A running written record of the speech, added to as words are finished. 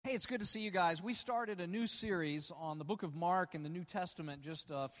Hey, it's good to see you guys. We started a new series on the book of Mark in the New Testament just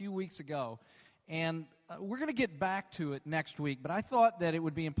a few weeks ago, and we're going to get back to it next week, but I thought that it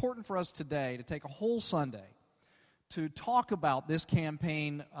would be important for us today to take a whole Sunday to talk about this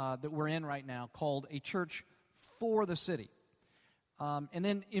campaign that we're in right now called A Church for the City. And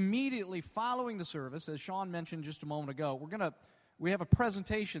then immediately following the service, as Sean mentioned just a moment ago, we have a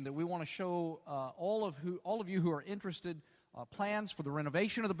presentation that we want to show all of you who are interested. Plans for the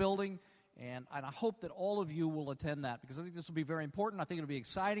renovation of the building, and I hope that all of you will attend that because I think this will be very important. I think it'll be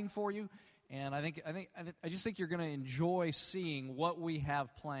exciting for you, and I just think you're going to enjoy seeing what we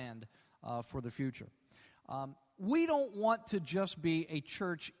have planned for the future. We don't want to just be a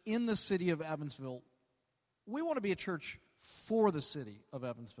church in the city of Evansville. We want to be a church for the city of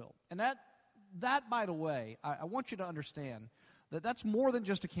Evansville, and that by the way, I want you to understand that that's more than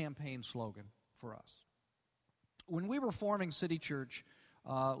just a campaign slogan for us. When we were forming City Church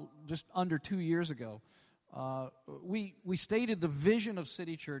just under 2 years ago, we stated the vision of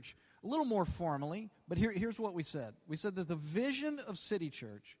City Church a little more formally, but here's what we said. We said that the vision of City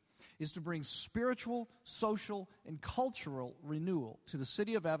Church is to bring spiritual, social, and cultural renewal to the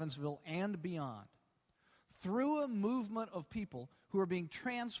city of Evansville and beyond through a movement of people who are being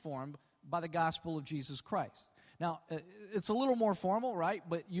transformed by the gospel of Jesus Christ. Now, it's a little more formal, right?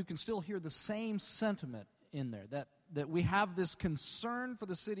 But you can still hear the same sentiment in there, that we have this concern for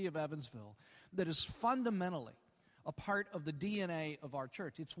the city of Evansville that is fundamentally a part of the DNA of our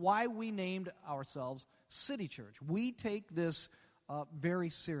church. It's why we named ourselves City Church. We take this very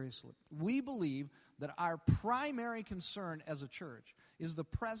seriously. We believe that our primary concern as a church is the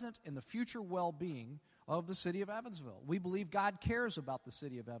present and the future well-being of the city of Evansville. We believe God cares about the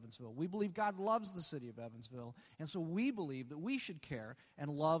city of Evansville. We believe God loves the city of Evansville. And so we believe that we should care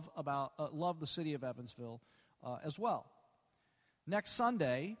and love the city of Evansville as well. Next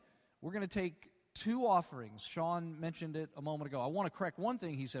Sunday, we're going to take 2 offerings. Sean mentioned it a moment ago. I want to correct one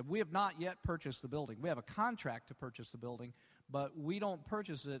thing he said. We have not yet purchased the building. We have a contract to purchase the building, but we don't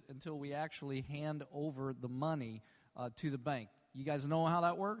purchase it until we actually hand over the money to the bank. You guys know how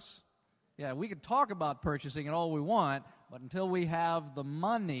that works? Yeah, we can talk about purchasing it all we want, but until we have the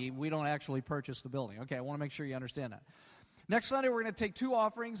money, we don't actually purchase the building. Okay, I want to make sure you understand that. Next Sunday, we're going to take 2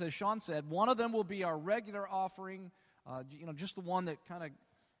 offerings, as Sean said. One of them will be our regular offering, just the one that kind of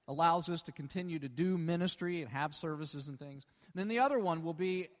allows us to continue to do ministry and have services and things. And then the other one will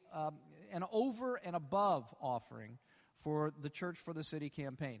be an over and above offering for the Church for the City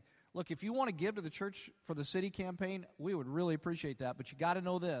campaign. Look, if you want to give to the Church for the City campaign, we would really appreciate that. But you got to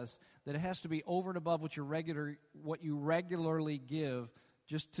know this, that it has to be over and above what you regularly give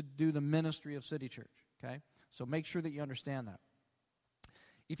just to do the ministry of City Church. Okay, so make sure that you understand that.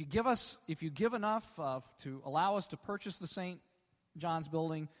 If you give enough to allow us to purchase the St. John's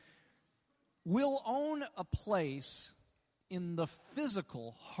building, we'll own a place in the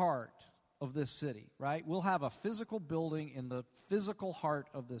physical heart of this city, right? We'll have a physical building in the physical heart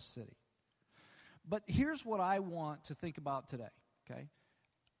of this city. But here's what I want to think about today, okay?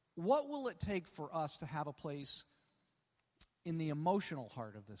 What will it take for us to have a place in the emotional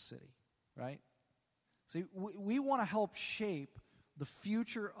heart of this city, right? See, we want to help shape the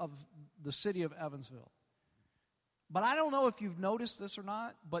future of the city of Evansville. But I don't know if you've noticed this or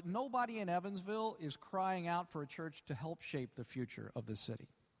not, but nobody in Evansville is crying out for a church to help shape the future of this city.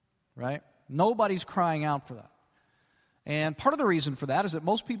 Right? Nobody's crying out for that. And part of the reason for that is that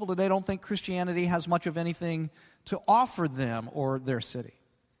most people today don't think Christianity has much of anything to offer them or their city.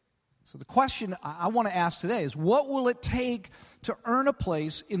 So the question I want to ask today is, what will it take to earn a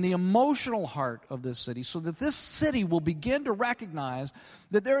place in the emotional heart of this city so that this city will begin to recognize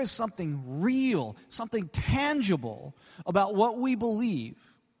that there is something real, something tangible about what we believe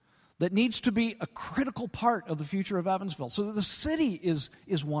that needs to be a critical part of the future of Evansville. So that the city is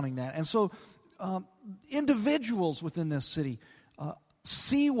wanting that. And so individuals within this city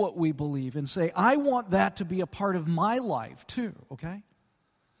see what we believe and say, I want that to be a part of my life too, okay?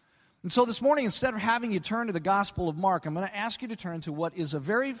 And so this morning, instead of having you turn to the Gospel of Mark, I'm going to ask you to turn to what is a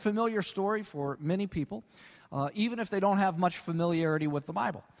very familiar story for many people, even if they don't have much familiarity with the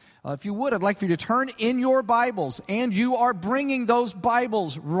Bible. If you would, I'd like for you to turn in your Bibles, and you are bringing those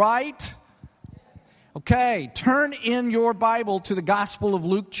Bibles, right? Okay, turn in your Bible to the Gospel of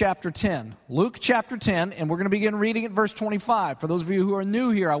Luke chapter 10. Luke chapter 10, and we're going to begin reading at verse 25. For those of you who are new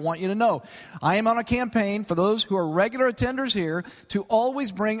here, I want you to know, I am on a campaign for those who are regular attenders here to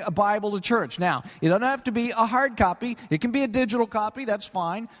always bring a Bible to church. Now, it doesn't have to be a hard copy. It can be a digital copy, that's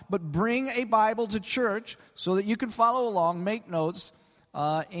fine. But bring a Bible to church so that you can follow along, make notes,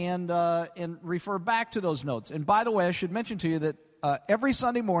 and refer back to those notes. And by the way, I should mention to you that every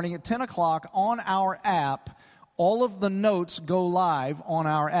Sunday morning at 10 o'clock on our app, all of the notes go live on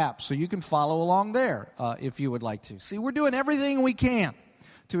our app, so you can follow along there if you would like to. See, we're doing everything we can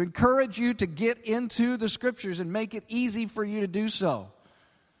to encourage you to get into the Scriptures and make it easy for you to do so,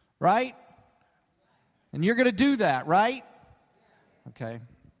 right? And you're going to do that, right? Okay.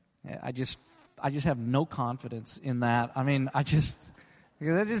 I just have no confidence in that. I mean, that just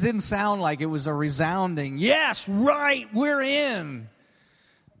didn't sound like it was a resounding, yes, right, we're in.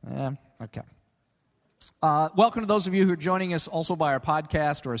 Okay. Welcome to those of you who are joining us also by our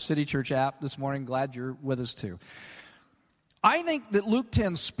podcast or our City Church app this morning. Glad you're with us too. I think that Luke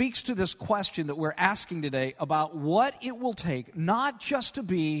 10 speaks to this question that we're asking today about what it will take not just to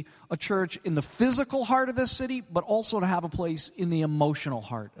be a church in the physical heart of this city, but also to have a place in the emotional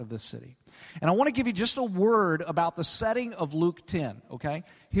heart of this city. And I want to give you just a word about the setting of Luke 10, okay?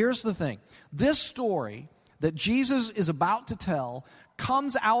 Here's the thing. This story that Jesus is about to tell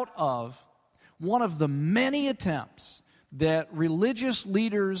comes out of one of the many attempts that religious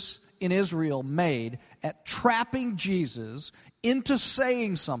leaders in Israel made at trapping Jesus into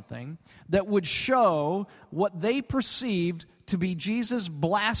saying something that would show what they perceived to be Jesus'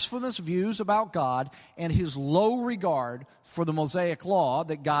 blasphemous views about God and his low regard for the Mosaic law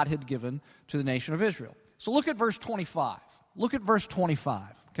that God had given to the nation of Israel. So look at verse 25. Look at verse 25,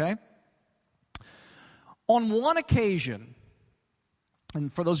 okay? On one occasion,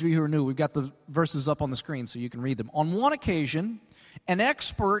 and for those of you who are new, we've got the verses up on the screen so you can read them. On one occasion, an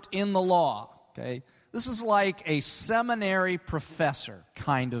expert in the law, okay? This is like a seminary professor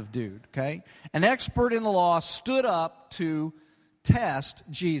kind of dude, okay? An expert in the law stood up to test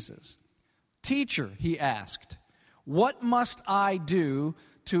Jesus. Teacher, he asked, what must I do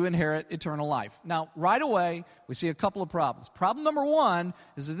to inherit eternal life? Now, right away, we see a couple of problems. Problem number one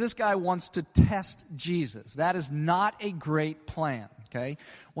is that this guy wants to test Jesus. That is not a great plan. Okay?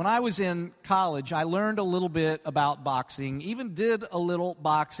 When I was in college, I learned a little bit about boxing, even did a little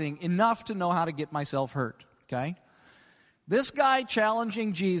boxing, enough to know how to get myself hurt. Okay? This guy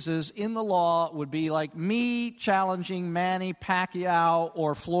challenging Jesus in the law would be like me challenging Manny Pacquiao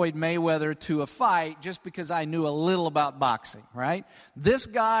or Floyd Mayweather to a fight just because I knew a little about boxing, right? This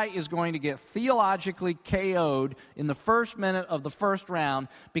guy is going to get theologically KO'd in the first minute of the first round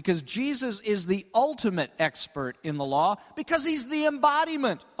because Jesus is the ultimate expert in the law because he's the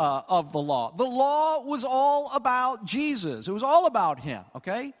embodiment of the law. The law was all about Jesus. It was all about him,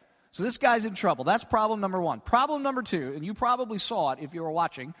 okay? So this guy's in trouble. That's problem number one. Problem number two, and you probably saw it if you were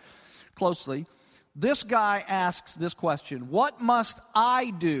watching closely, this guy asks this question, what must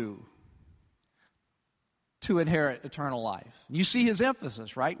I do to inherit eternal life? You see his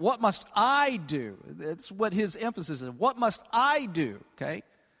emphasis, right? What must I do? That's what his emphasis is. What must I do, okay?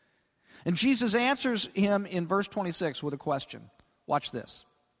 And Jesus answers him in verse 26 with a question. Watch this.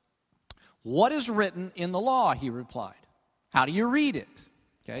 What is written in the law, he replied. How do you read it?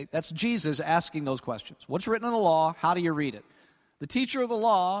 Okay, that's Jesus asking those questions. What's written in the law? How do you read it? The teacher of the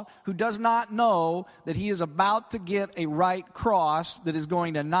law, who does not know that he is about to get a right cross that is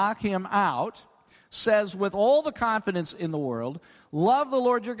going to knock him out, says with all the confidence in the world, love the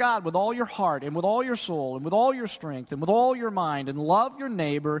Lord your God with all your heart and with all your soul and with all your strength and with all your mind, and love your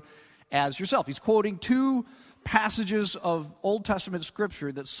neighbor as yourself. He's quoting two passages of Old Testament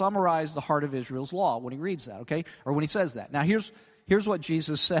scripture that summarize the heart of Israel's law when he reads that, okay? Or when he says that. Now here's what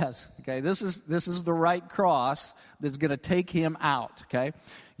Jesus says, okay? This is the right cross that's going to take him out, okay?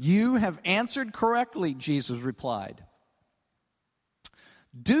 You have answered correctly, Jesus replied.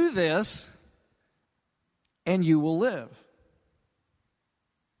 Do this, and you will live.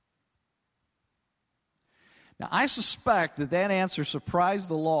 Now, I suspect that answer surprised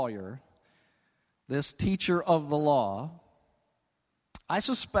the lawyer, this teacher of the law. I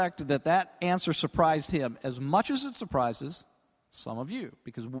suspect that answer surprised him as much as it surprises some of you,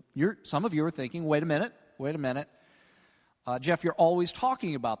 because some of you are thinking, wait a minute. Jeff, you're always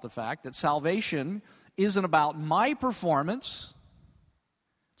talking about the fact that salvation isn't about my performance.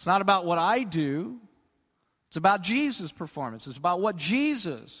 It's not about what I do. It's about Jesus' performance. It's about what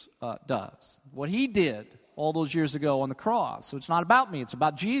Jesus does, what he did all those years ago on the cross. So it's not about me. It's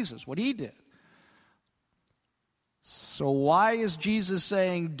about Jesus, what he did. So why is Jesus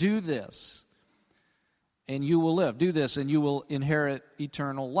saying, do this and you will live? Do this and you will inherit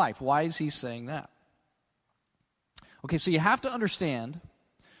eternal life. Why is he saying that? Okay, so you have to understand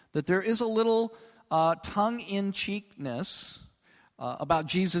that there is a little tongue-in-cheekness about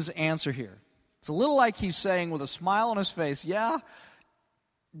Jesus' answer here. It's a little like he's saying with a smile on his face, yeah,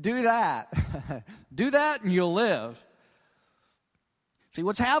 do that. Do that and you'll live. See,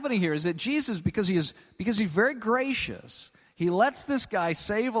 what's happening here is that Jesus, because he's very gracious, He lets this guy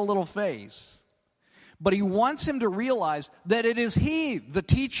save a little face, but he wants him to realize that it is he, the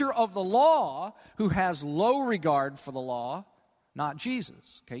teacher of the law, who has low regard for the law, not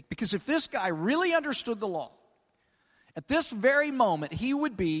Jesus. Okay? Because if this guy really understood the law, at this very moment, he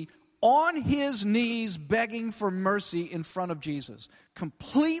would be on his knees begging for mercy in front of Jesus,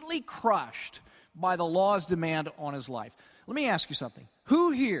 completely crushed by the law's demand on his life. Let me ask you something. Who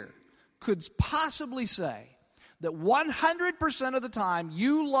here could possibly say that 100% of the time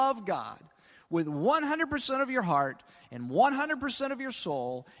you love God with 100% of your heart and 100% of your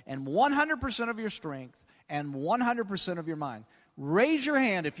soul and 100% of your strength and 100% of your mind? Raise your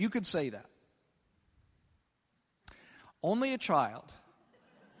hand if you could say that. Only a child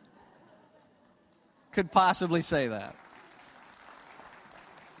could possibly say that.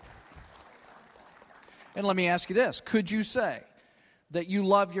 And let me ask you this. Could you say that you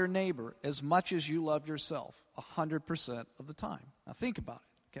love your neighbor as much as you love yourself 100% of the time? Now think about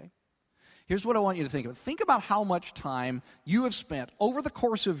it, okay? Here's what I want you to think about. Think about how much time you have spent over the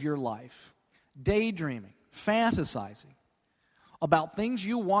course of your life daydreaming, fantasizing about things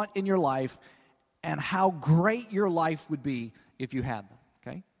you want in your life and how great your life would be if you had them,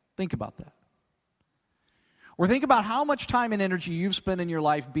 okay? Think about that. Or think about how much time and energy you've spent in your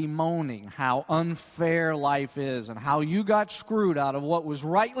life bemoaning how unfair life is and how you got screwed out of what was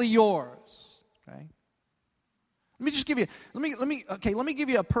rightly yours, okay? Let me just give you, let me give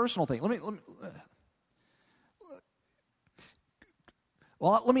you a personal thing. Let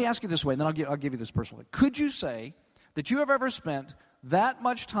me ask you this way, and then I'll give you this personal thing. Could you say that you have ever spent that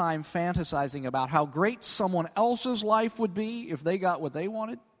much time fantasizing about how great someone else's life would be if they got what they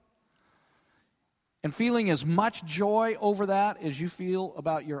wanted? And feeling as much joy over that as you feel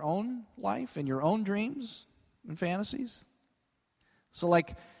about your own life and your own dreams and fantasies? So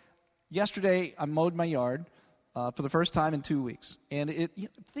like yesterday, I mowed my yard for the first time in 2 weeks. And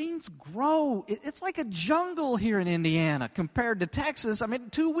things grow. It's like a jungle here in Indiana compared to Texas. I mean,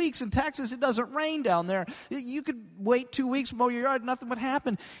 2 weeks in Texas, it doesn't rain down there. You could wait 2 weeks, mow your yard, nothing would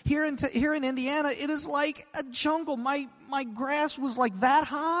happen. Here in Indiana, it is like a jungle. My grass was like that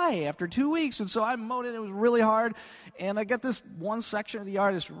high after 2 weeks. And so I mowed it. It was really hard. And I got this one section of the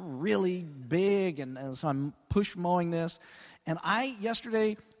yard that's really big. And so I'm push mowing this. And I,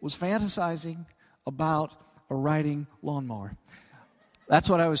 yesterday, was fantasizing about a riding lawnmower. That's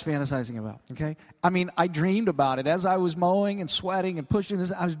what I was fantasizing about, okay? I mean, I dreamed about it. As I was mowing and sweating and pushing this,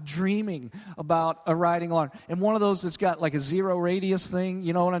 I was dreaming about a riding lawnmower. And one of those that's got like a zero radius thing,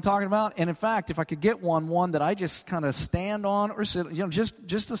 you know what I'm talking about? And in fact, if I could get one that I just kind of stand on or sit,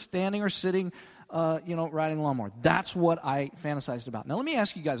 just a standing or sitting, riding lawnmower. That's what I fantasized about. Now, let me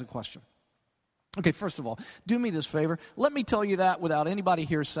ask you guys a question. Okay, first of all, do me this favor. Let me tell you that without anybody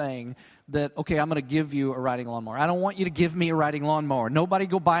here saying that, okay, I'm going to give you a riding lawnmower. I don't want you to give me a riding lawnmower. Nobody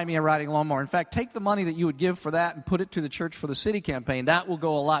go buy me a riding lawnmower. In fact, take the money that you would give for that and put it to the Church for the City campaign. That will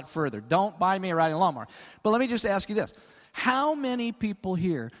go a lot further. Don't buy me a riding lawnmower. But let me just ask you this. How many people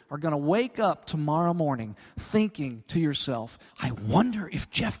here are going to wake up tomorrow morning thinking to yourself, I wonder if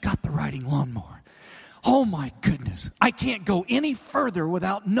Jeff got the riding lawnmower? Oh my goodness, I can't go any further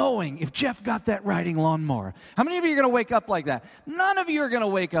without knowing if Jeff got that riding lawnmower. How many of you are going to wake up like that? None of you are going to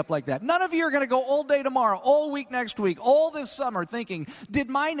wake up like that. None of you are going to go all day tomorrow, all week next week, all this summer thinking, did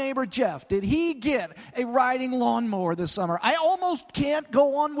my neighbor Jeff, did he get a riding lawnmower this summer? I almost can't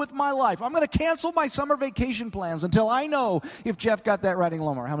go on with my life. I'm going to cancel my summer vacation plans until I know if Jeff got that riding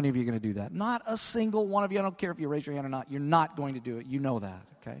lawnmower. How many of you are going to do that? Not a single one of you. I don't care if you raise your hand or not. You're not going to do it. You know that,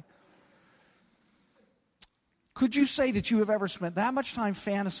 okay? Could you say that you have ever spent that much time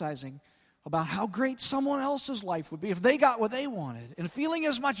fantasizing about how great someone else's life would be if they got what they wanted, and feeling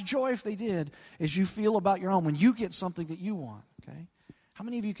as much joy if they did as you feel about your own when you get something that you want, okay? How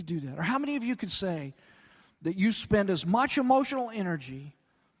many of you could do that? Or how many of you could say that you spend as much emotional energy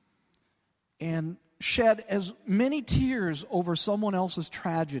and shed as many tears over someone else's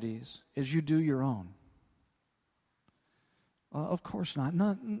tragedies as you do your own? Of course not.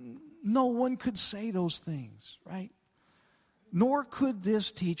 No one could say those things, right? Nor could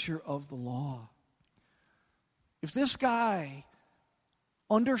this teacher of the law. If this guy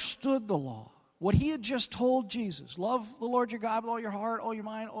understood the law, what he had just told Jesus, love the Lord your God with all your heart, all your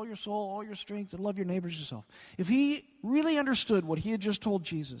mind, all your soul, all your strength, and love your neighbors yourself. If he really understood what he had just told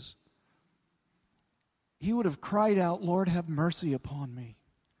Jesus, he would have cried out, Lord, have mercy upon me.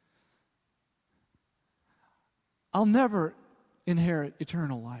 I'll never inherit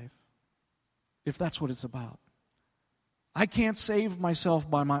eternal life if that's what it's about. I can't save myself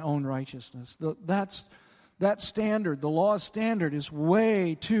by my own righteousness. That standard, the law's standard, is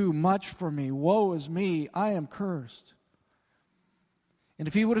way too much for me. Woe is me, I am cursed. And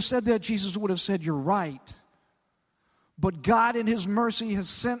if he would have said that, Jesus would have said, "You're right. But God in his mercy has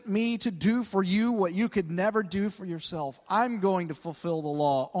sent me to do for you what you could never do for yourself. I'm going to fulfill the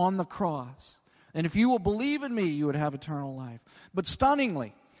law on the cross. And if you will believe in me, you would have eternal life." But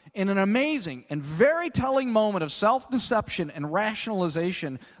stunningly, in an amazing and very telling moment of self-deception and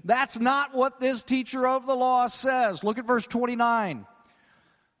rationalization, that's not what this teacher of the law says. Look at verse 29.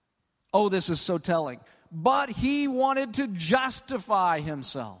 Oh, this is so telling. But he wanted to justify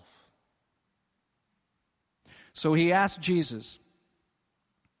himself. So he asked Jesus,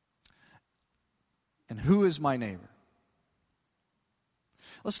 "And who is my neighbor?"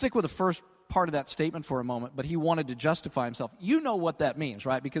 Let's stick with the first part of that statement for a moment, but he wanted to justify himself. You know what that means,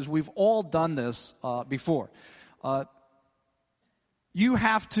 right? Because we've all done this before.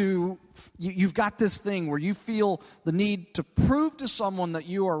 You've got this thing where you feel the need to prove to someone that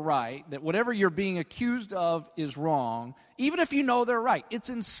you are right, that whatever you're being accused of is wrong, even if you know they're right. It's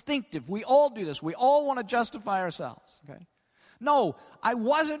instinctive. We all do this. We all want to justify ourselves, okay? No, I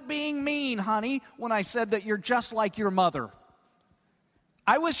wasn't being mean, honey, when I said that you're just like your mother.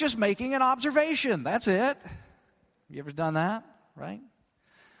 I was just making an observation. That's it. You ever done that, right?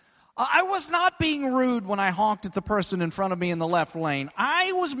 I was not being rude when I honked at the person in front of me in the left lane.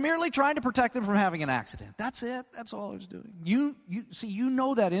 I was merely trying to protect them from having an accident. That's it. That's all I was doing. You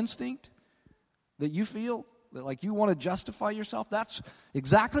know that instinct that you feel, that like you want to justify yourself? That's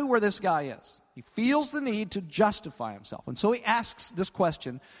exactly where this guy is. He feels the need to justify himself. And so he asks this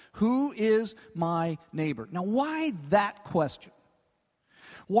question, who is my neighbor? Now, why that question?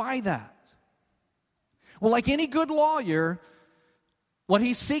 Why that? Well, like any good lawyer, what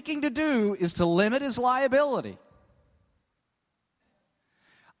he's seeking to do is to limit his liability.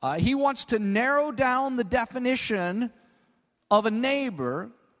 He wants to narrow down the definition of a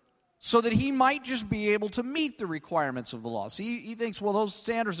neighbor so that he might just be able to meet the requirements of the law. See, he thinks, well, those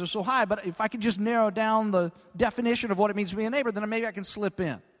standards are so high, but if I can just narrow down the definition of what it means to be a neighbor, then maybe I can slip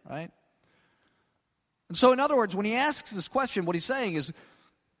in, right? And so, in other words, when he asks this question, what he's saying is,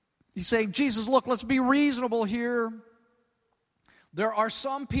 he's saying, Jesus, look, let's be reasonable here. There are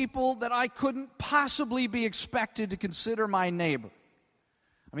some people that I couldn't possibly be expected to consider my neighbor.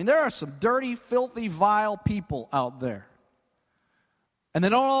 I mean, there are some dirty, filthy, vile people out there. And they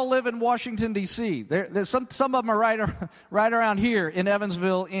don't all live in Washington, D.C. Some of them are right around here in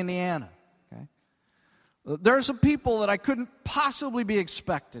Evansville, Indiana. Okay? There are some people that I couldn't possibly be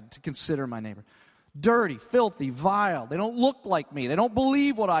expected to consider my neighbor. Dirty, filthy, vile. They don't look like me. They don't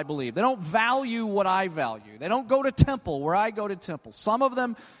believe what I believe. They don't value what I value. They don't go to temple where I go to temple. Some of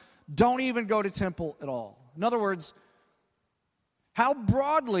them don't even go to temple at all. In other words, how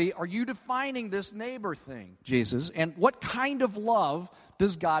broadly are you defining this neighbor thing, Jesus? And what kind of love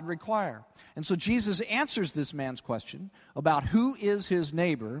does God require? And so Jesus answers this man's question about who is his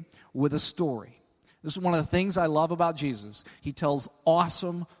neighbor with a story. This is one of the things I love about Jesus. He tells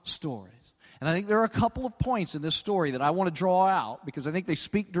awesome stories. And I think there are a couple of points in this story that I want to draw out because I think they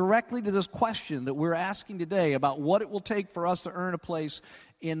speak directly to this question that we're asking today about what it will take for us to earn a place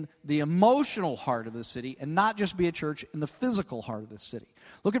in the emotional heart of the city and not just be a church in the physical heart of the city.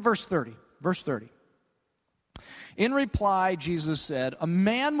 Look at verse 30. Verse 30. In reply, Jesus said, "A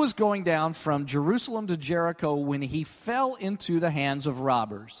man was going down from Jerusalem to Jericho when he fell into the hands of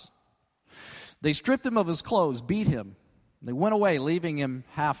robbers. They stripped him of his clothes, beat him. They went away, leaving him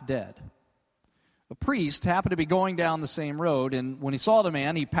half dead. A priest happened to be going down the same road, and when he saw the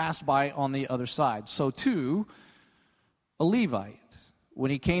man, he passed by on the other side. So too, a Levite, when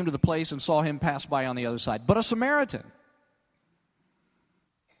he came to the place and saw him pass by on the other side. But a Samaritan,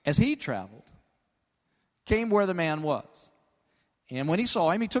 as he traveled, came where the man was. And when he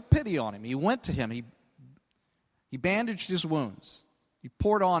saw him, he took pity on him. He went to him. He bandaged his wounds. He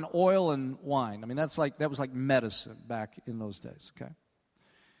poured on oil and wine. I mean, that was like medicine back in those days, okay?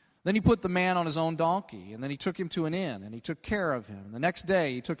 Then he put the man on his own donkey, and then he took him to an inn, and he took care of him. And the next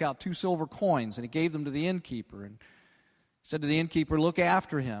day, he took out 2 silver coins, and he gave them to the innkeeper. And he said to the innkeeper, "Look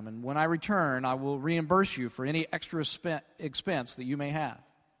after him, and when I return, I will reimburse you for any extra expense that you may have."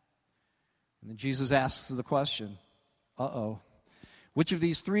 And then Jesus asks the question, which of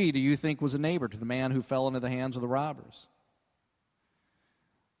these 3 do you think was a neighbor to the man who fell into the hands of the robbers?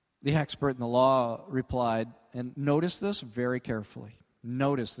 The expert in the law replied, and notice this very carefully.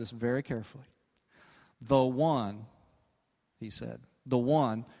 Notice this very carefully. The one, he said, the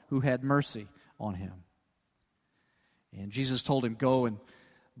one who had mercy on him. And Jesus told him, go and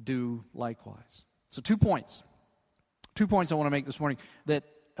do likewise. So 2 points. 2 points I want to make this morning that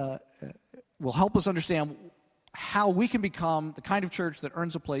will help us understand how we can become the kind of church that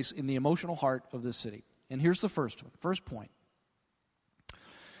earns a place in the emotional heart of this city. And here's the first one. First point.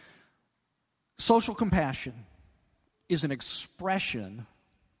 Social compassion is an expression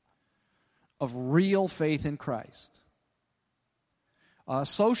of real faith in Christ.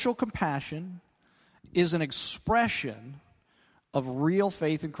 Social compassion is an expression of real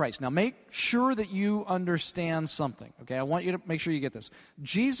faith in Christ. Now, make sure that you understand something, okay? I want you to make sure you get this.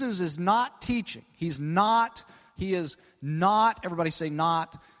 Jesus is not teaching. He is not, everybody say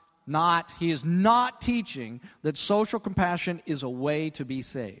not, he is not teaching that social compassion is a way to be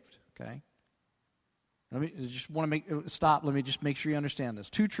saved, okay? Let me just make sure you understand this.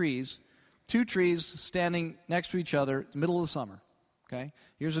 Two trees standing next to each other in the middle of the summer, okay?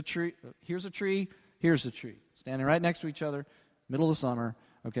 Here's a tree, standing right next to each other, middle of the summer,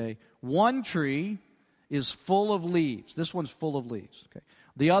 okay? One tree is full of leaves. This one's full of leaves, okay?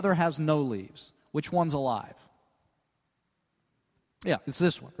 The other has no leaves. Which one's alive? Yeah, it's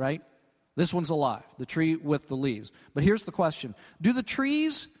this one, right? This one's alive, the tree with the leaves. But here's the question. Do the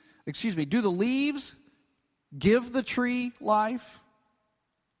leaves give the tree life?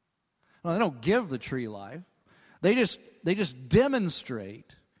 No, they don't give the tree life. They just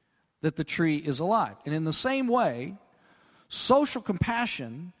demonstrate that the tree is alive. And in the same way, social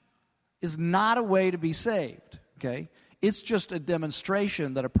compassion is not a way to be saved, okay? It's just a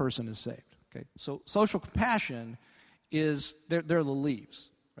demonstration that a person is saved, okay? So social compassion is, they're the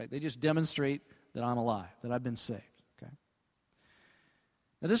leaves, right? They just demonstrate that I'm alive, that I've been saved, okay?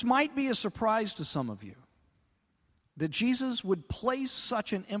 Now, this might be a surprise to some of you, that Jesus would place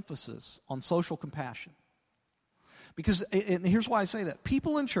such an emphasis on social compassion. Because, and here's why I say that.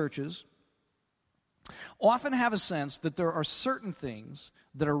 People in churches often have a sense that there are certain things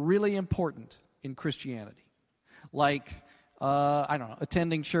that are really important in Christianity. Like,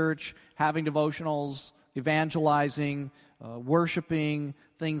 attending church, having devotionals, evangelizing, worshiping,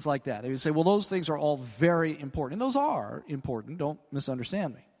 things like that. They would say, well, those things are all very important. And those are important, don't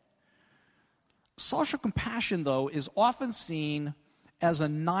misunderstand me. Social compassion, though, is often seen as a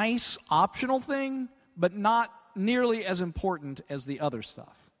nice optional thing, but not nearly as important as the other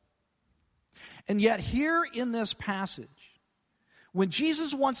stuff. And yet here in this passage, when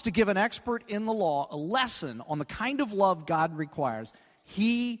Jesus wants to give an expert in the law a lesson on the kind of love God requires,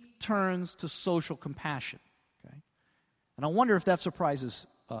 he turns to social compassion. Okay? And I wonder if that surprises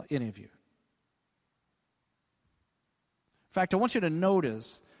any of you. In fact, I want you to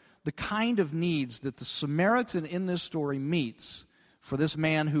notice the kind of needs that the Samaritan in this story meets for this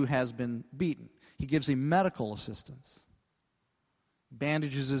man who has been beaten. He gives him medical assistance.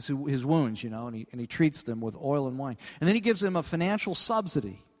 Bandages his wounds, and he treats them with oil and wine. And then he gives him a financial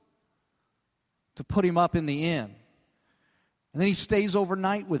subsidy to put him up in the inn. And then he stays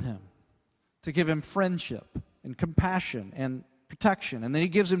overnight with him to give him friendship and compassion and protection. And then he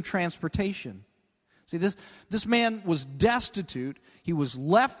gives him transportation. See, this man was destitute. He was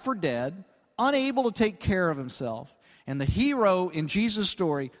left for dead, unable to take care of himself. And the hero in Jesus'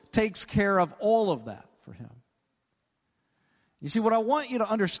 story takes care of all of that for him. You see, what I want you to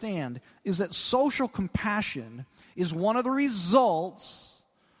understand is that social compassion is one of the results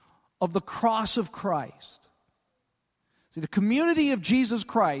of the cross of Christ. See, the community of Jesus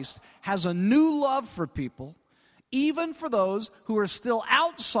Christ has a new love for people, even for those who are still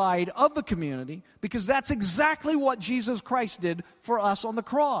outside of the community, because that's exactly what Jesus Christ did for us on the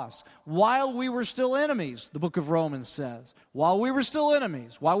cross. While we were still enemies, the book of Romans says, while we were still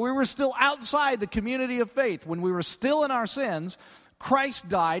enemies, while we were still outside the community of faith, when we were still in our sins, Christ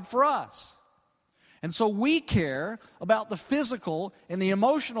died for us. And so we care about the physical and the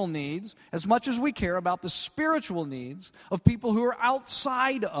emotional needs as much as we care about the spiritual needs of people who are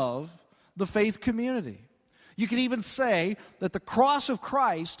outside of the faith community. You can even say that the cross of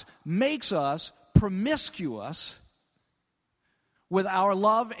Christ makes us promiscuous with our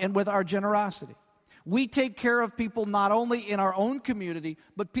love and with our generosity. We take care of people not only in our own community,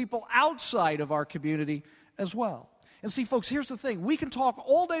 but people outside of our community as well. And see, folks, here's the thing. We can talk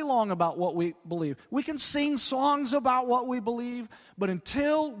all day long about what we believe. We can sing songs about what we believe, but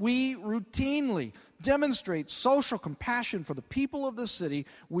until we routinely demonstrate social compassion for the people of this city,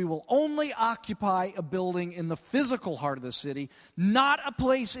 we will only occupy a building in the physical heart of the city, not a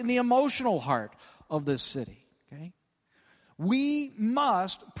place in the emotional heart of this city. Okay? We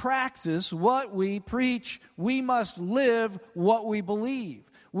must practice what we preach. We must live what we believe.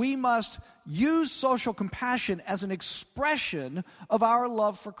 We must use social compassion as an expression of our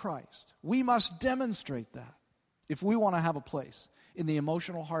love for Christ. We must demonstrate that if we want to have a place in the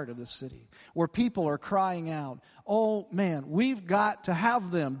emotional heart of this city where people are crying out, oh man, we've got to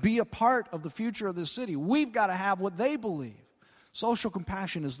have them be a part of the future of this city. We've got to have what they believe Social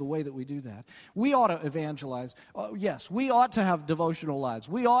compassion is the way that we do that. We ought to evangelize. Yes, we ought to have devotional lives.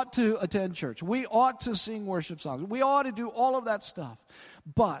 We ought to attend church. We ought to sing worship songs. We ought to do all of that stuff.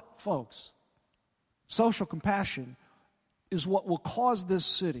 But, folks, social compassion is what will cause this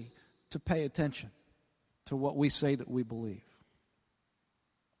city to pay attention to what we say that we believe.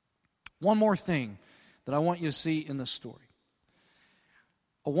 One more thing that I want you to see in this story.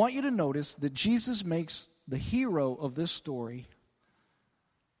 I want you to notice that Jesus makes the hero of this story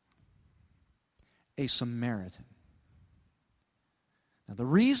a Samaritan. Now, the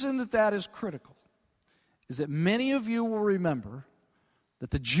reason that that is critical is that many of you will remember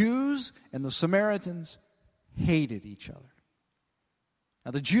that the Jews and the Samaritans hated each other.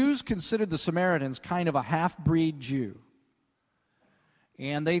 Now, the Jews considered the Samaritans kind of a half-breed Jew.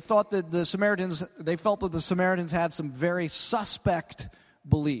 And they thought that they felt that the Samaritans had some very suspect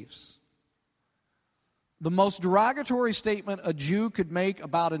beliefs. The most derogatory statement a Jew could make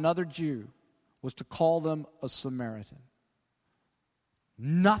about another Jew was to call them a Samaritan.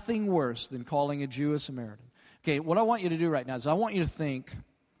 Nothing worse than calling a Jew a Samaritan. Okay, what I want you to do right now is I want you to think,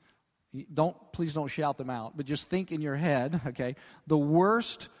 please don't shout them out, but just think in your head, okay, the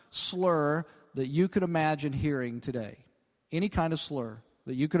worst slur that you could imagine hearing today. Any kind of slur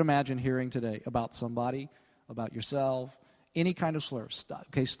that you could imagine hearing today about somebody, about yourself, any kind of slur. Stop.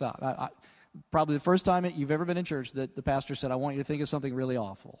 Okay, stop. Probably the first time you've ever been in church that the pastor said, I want you to think of something really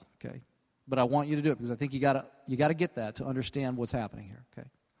awful, okay? But I want you to do it because I think you got to get that to understand what's happening here, okay?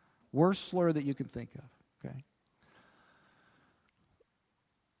 Worst slur that you can think of, okay?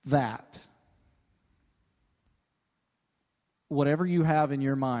 That, whatever you have in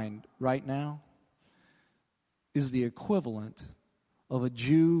your mind right now, is the equivalent of a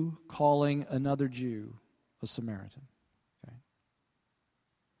Jew calling another Jew a Samaritan. Okay?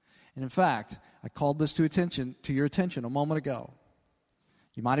 And in fact, I called this to your attention a moment ago.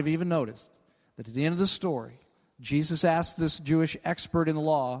 You might have even noticed that at the end of the story, Jesus asked this Jewish expert in the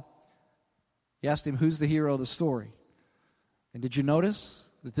law, he asked him, who's the hero of the story? And did you notice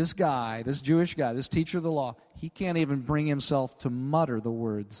that this guy, this Jewish guy, this teacher of the law, he can't even bring himself to mutter the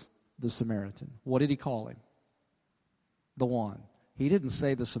words, the Samaritan. What did he call him? The one. He didn't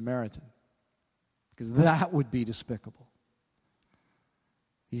say the Samaritan, because that would be despicable.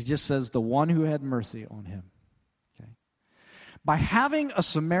 He just says the one who had mercy on him. Okay. By having a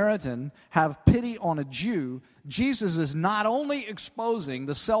Samaritan have pity on a Jew, Jesus is not only exposing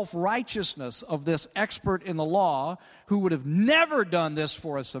the self-righteousness of this expert in the law who would have never done this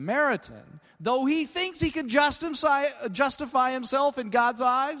for a Samaritan, though he thinks he can justify himself in God's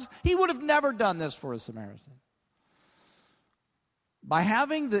eyes, he would have never done this for a Samaritan. By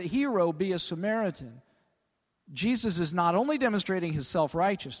having the hero be a Samaritan, Jesus is not only demonstrating his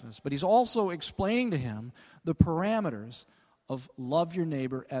self-righteousness, but he's also explaining to him the parameters of love your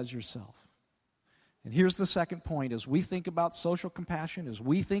neighbor as yourself. And here's the second point. As we think about social compassion, as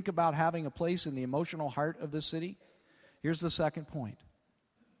we think about having a place in the emotional heart of this city, here's the second point.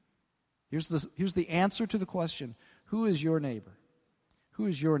 Here's the answer to the question, who is your neighbor? Who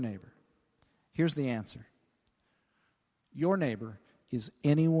is your neighbor? Here's the answer. Your neighbor is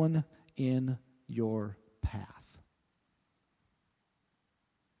anyone in your path.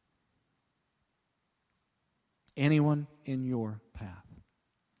 Anyone in your path.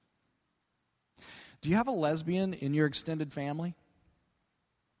 Do you have a lesbian in your extended family?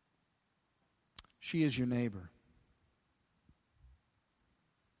 She is your neighbor.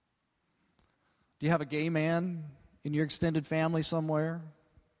 Do you have a gay man in your extended family somewhere?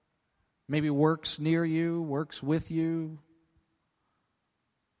 Maybe works near you, works with you.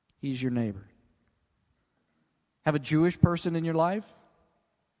 He's your neighbor. Have a Jewish person in your life?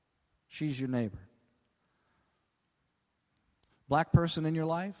 She's your neighbor. Black person in your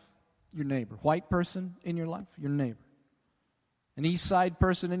life? Your neighbor. White person in your life? Your neighbor. An East Side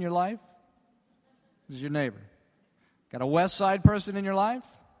person in your life? Is your neighbor. Got a West Side person in your life?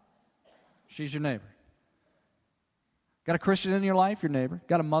 She's your neighbor. Got a Christian in your life? Your neighbor.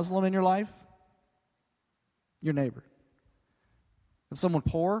 Got a Muslim in your life? Your neighbor. Got someone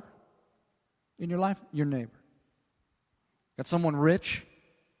poor in your life? Your neighbor. Got someone rich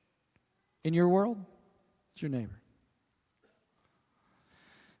in your world? It's your neighbor.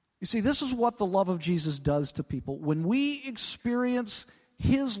 You see, this is what the love of Jesus does to people. When we experience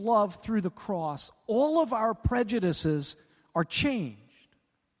his love through the cross, all of our prejudices are changed.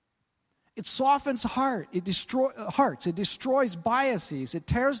 It softens hearts. It destroys biases. It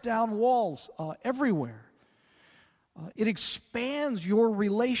tears down walls everywhere. It expands your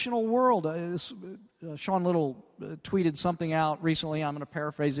relational world. Sean Little tweeted something out recently. I'm going to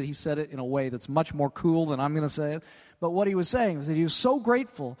paraphrase it. He said it in a way that's much more cool than I'm going to say it. But what he was saying was that he was so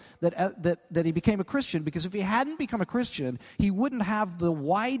grateful that he became a Christian, because if he hadn't become a Christian, he wouldn't have the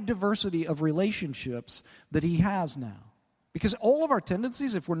wide diversity of relationships that he has now. Because all of our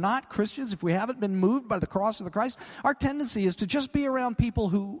tendencies, if we're not Christians, if we haven't been moved by the cross of the Christ, our tendency is to just be around people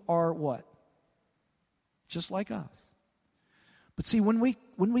who are what? Just like us. But see, when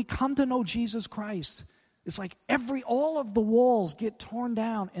we come to know Jesus Christ, it's like all of the walls get torn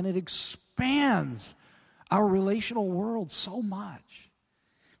down, and it expands our relational world so much.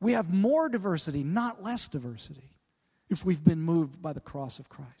 We have more diversity, not less diversity, if we've been moved by the cross of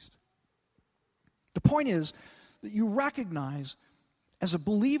Christ. The point is that you recognize, as a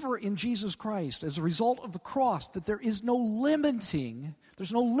believer in Jesus Christ, as a result of the cross, that there's no limiting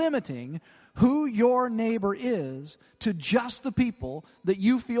who your neighbor is to just the people that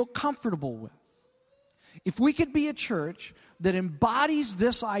you feel comfortable with. If we could be a church that embodies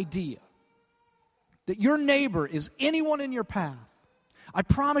this idea, that your neighbor is anyone in your path, I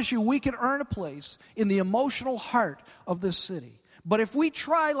promise you we could earn a place in the emotional heart of this city. But if we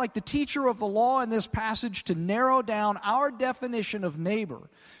try, like the teacher of the law in this passage, to narrow down our definition of neighbor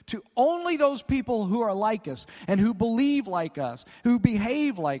to only those people who are like us and who believe like us, who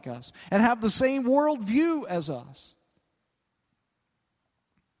behave like us, and have the same worldview as us,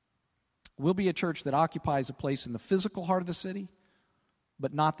 we'll be a church that occupies a place in the physical heart of the city,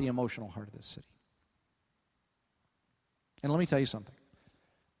 but not the emotional heart of the city. And let me tell you something.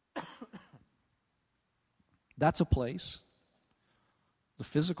 That's a place, the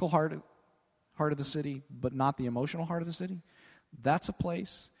physical heart of the city, but not the emotional heart of the city. That's a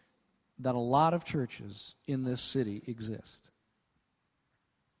place that a lot of churches in this city exist.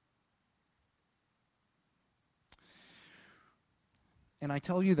 And I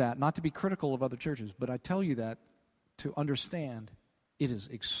tell you that, not to be critical of other churches, but I tell you that to understand it is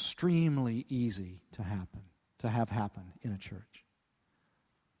extremely easy to have happen in a church.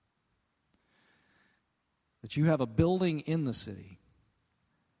 That you have a building in the city,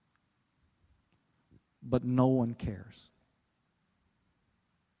 but no one cares.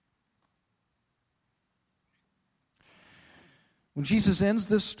 When Jesus ends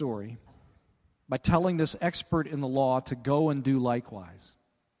this story by telling this expert in the law to go and do likewise,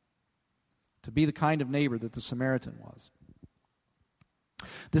 to be the kind of neighbor that the Samaritan was,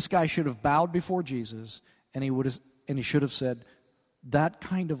 this guy should have bowed before Jesus, and he should have said, "That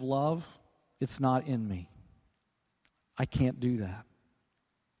kind of love, it's not in me. I can't do that.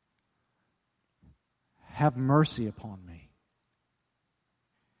 Have mercy upon me."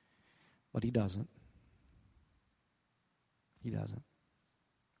 But he doesn't. He doesn't.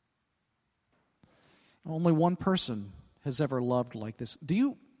 Only one person has ever loved like this.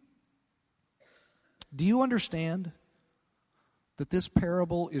 Do you understand that this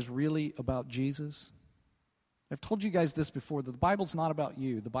parable is really about Jesus? I've told you guys this before, that the Bible's not about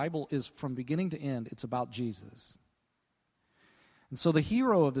you. The Bible is, from beginning to end, it's about Jesus. And so the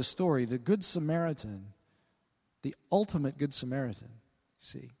hero of this story, the Good Samaritan, the ultimate Good Samaritan,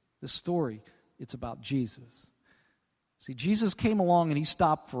 see, this story, it's about Jesus. See, Jesus came along and he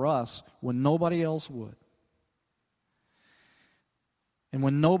stopped for us when nobody else would. And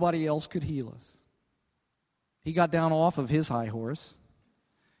when nobody else could heal us. He got down off of his high horse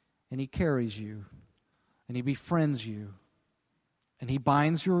and he carries you and he befriends you and he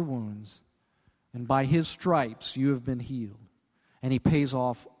binds your wounds, and by his stripes you have been healed. And he pays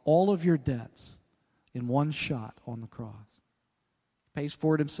off all of your debts in one shot on the cross. He pays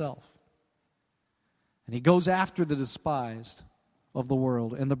for it himself. And he goes after the despised of the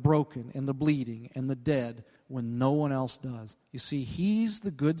world, and the broken, and the bleeding, and the dead, when no one else does. You see, he's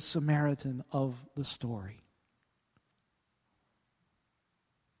the Good Samaritan of the story.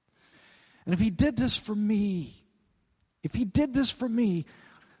 And if he did this for me,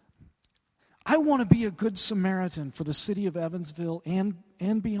 I want to be a Good Samaritan for the city of Evansville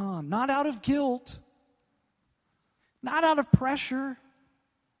and beyond. Not out of guilt, not out of pressure,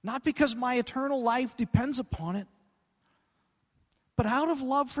 not because my eternal life depends upon it, but out of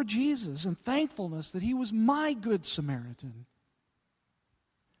love for Jesus and thankfulness that he was my Good Samaritan.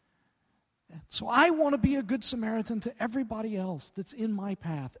 So I want to be a Good Samaritan to everybody else that's in my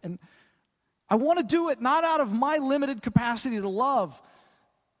path. And I want to do it not out of my limited capacity to love,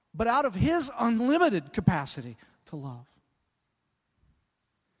 but out of his unlimited capacity to love.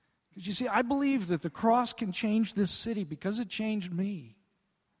 Because you see, I believe that the cross can change this city because it changed me.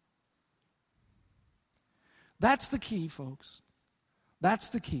 That's the key, folks. That's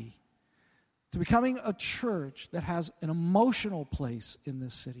the key. to becoming a church that has an emotional place in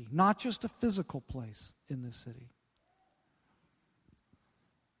this city, not just a physical place in this city.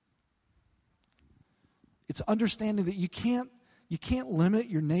 It's understanding that you can't limit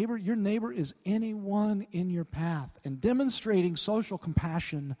your neighbor. Your neighbor is anyone in your path, and demonstrating social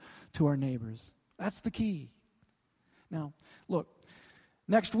compassion to our neighbors. That's the key. Now, look,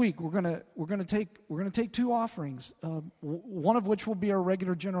 next week we're gonna take two offerings. One of which will be our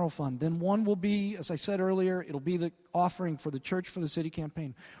regular general fund. Then one will be, as I said earlier, it'll be the offering for the Church for the City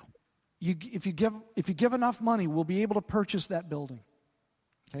campaign. If you give enough money, we'll be able to purchase that building.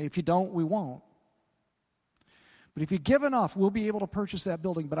 Okay, if you don't, we won't. But if you give enough, we'll be able to purchase that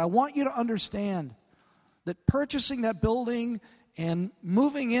building. But I want you to understand that purchasing that building and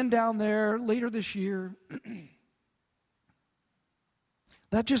moving in down there later this year,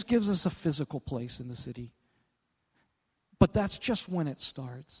 that just gives us a physical place in the city. But that's just when it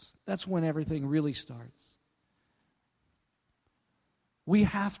starts. That's when everything really starts. We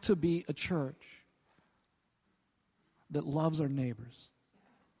have to be a church that loves our neighbors,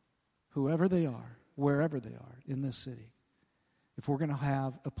 whoever they are, wherever they are in this city, if we're going to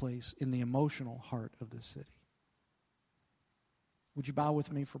have a place in the emotional heart of this city. Would you bow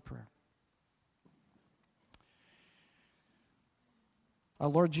with me for prayer? Our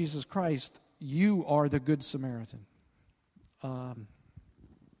Lord Jesus Christ, you are the Good Samaritan.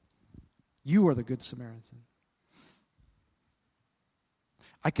 You are the Good Samaritan.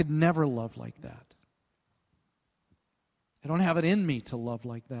 I could never love like that. I don't have it in me to love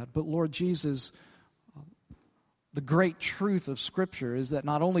like that. But Lord Jesus, the great truth of Scripture is that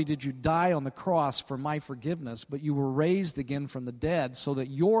not only did you die on the cross for my forgiveness, but you were raised again from the dead so that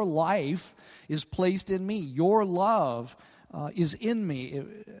your life is placed in me. Your love is in me.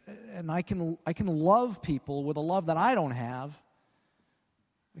 And I can love people with a love that I don't have.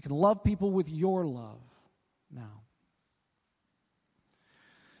 I can love people with your love now.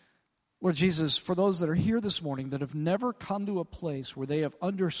 Lord Jesus, for those that are here this morning that have never come to a place where they have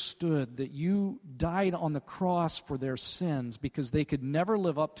understood that you died on the cross for their sins because they could never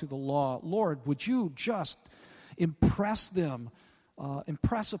live up to the law, Lord, would you just impress them,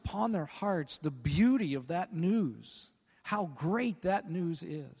 impress upon their hearts the beauty of that news, how great that news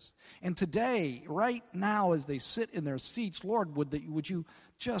is. And today, right now, as they sit in their seats, Lord, would you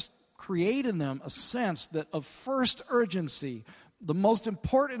just create in them a sense that of first urgency, the most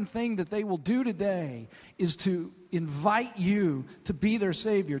important thing that they will do today is to invite you to be their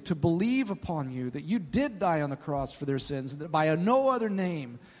Savior, to believe upon you, that you did die on the cross for their sins, that by no other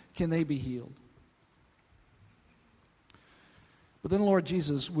name can they be healed. But then, Lord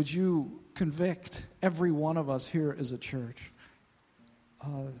Jesus, would you convict every one of us here as a church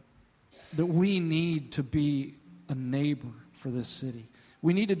that we need to be a neighbor for this city.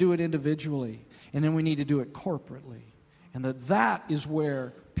 We need to do it individually, and then we need to do it corporately. And that is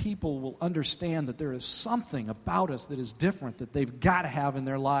where people will understand that there is something about us that is different, that they've got to have in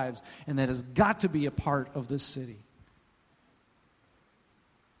their lives, and that has got to be a part of this city.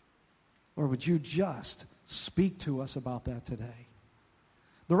 Or would you just speak to us about that today?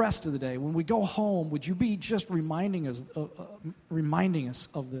 The rest of the day, when we go home, would you be just reminding us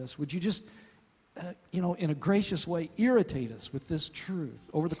of this? Would you just, in a gracious way, irritate us with this truth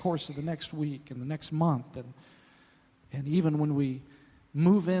over the course of the next week and the next month, and even when we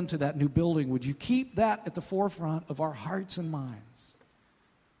move into that new building, would you keep that at the forefront of our hearts and minds?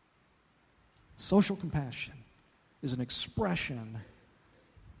 Social compassion is an expression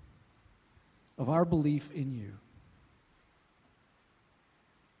of our belief in you.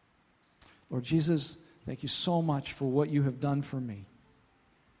 Lord Jesus, thank you so much for what you have done for me.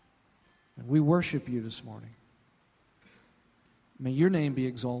 And we worship you this morning. May your name be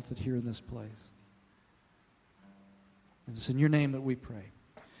exalted here in this place. And it's in your name that we pray.